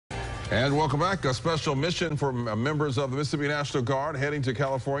And welcome back. A special mission for members of the Mississippi National Guard heading to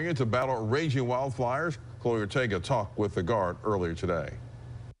California to battle raging wildfires. Chloe Ortega talked with the Guard earlier today.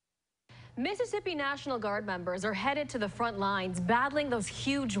 Mississippi National Guard members are headed to the front lines battling those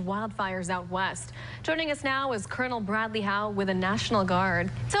huge wildfires out west. Joining us now is Colonel Bradley Howe with the National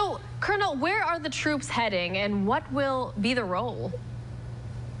Guard. So, Colonel, where are the troops heading and what will be the role?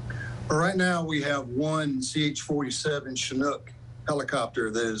 Well, right now we have one CH-47 Chinook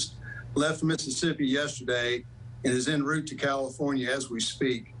helicopter that has left Mississippi yesterday and is en route to California as we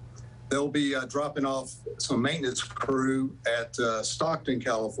speak. They'll be dropping off some maintenance crew at Stockton,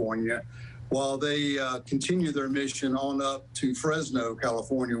 California, while they continue their mission on up to Fresno,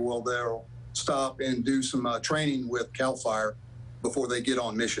 California, where they'll stop and do some training with CAL FIRE before they get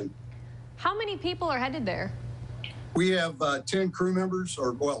on mission. How many people are headed there? We have 10 crew members,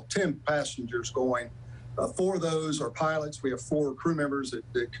 or well, 10 passengers going. 4 of those are pilots. We have 4 crew members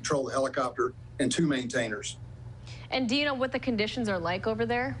that control the helicopter and 2 maintainers. And do you know what the conditions are like over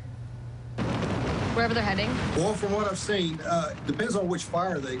there? Wherever they're heading? Well, from what I've seen, depends on which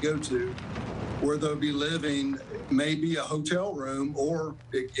fire they go to. Where they'll be living may be a hotel room, or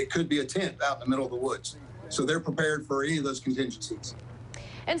it could be a tent out in the middle of the woods. So they're prepared for any of those contingencies.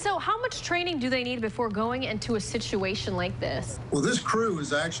 And so how much training do they need before going into a situation like this? Well, this crew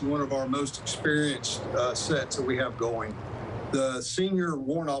is actually one of our most experienced sets that we have going. The senior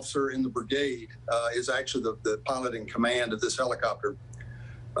warrant officer in the brigade is actually the pilot in command of this helicopter.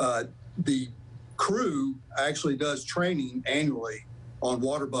 The crew actually does training annually on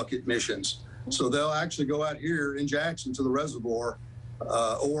water bucket missions. So they'll actually go out here in Jackson to the reservoir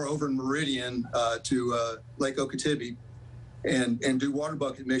or over in Meridian to Lake Okeechobee and do water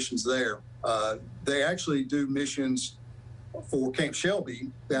bucket missions there. They actually do missions for Camp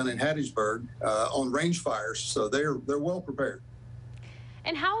Shelby down in Hattiesburg on range fires, so they're well prepared.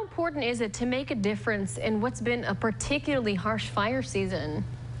 And how important is it to make a difference in what's been a particularly harsh fire season?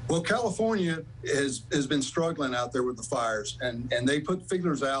 Well, California has been struggling out there with the fires, and they put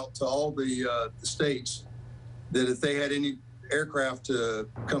figures out to all the states that if they had any aircraft to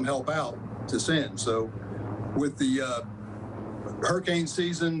come help out, to send. So with the hurricane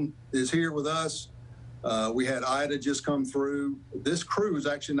season is here with us. We had Ida just come through. This crew is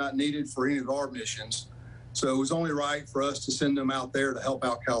actually not needed for any of our missions. So it was only right for us to send them out there to help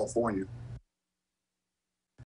out California.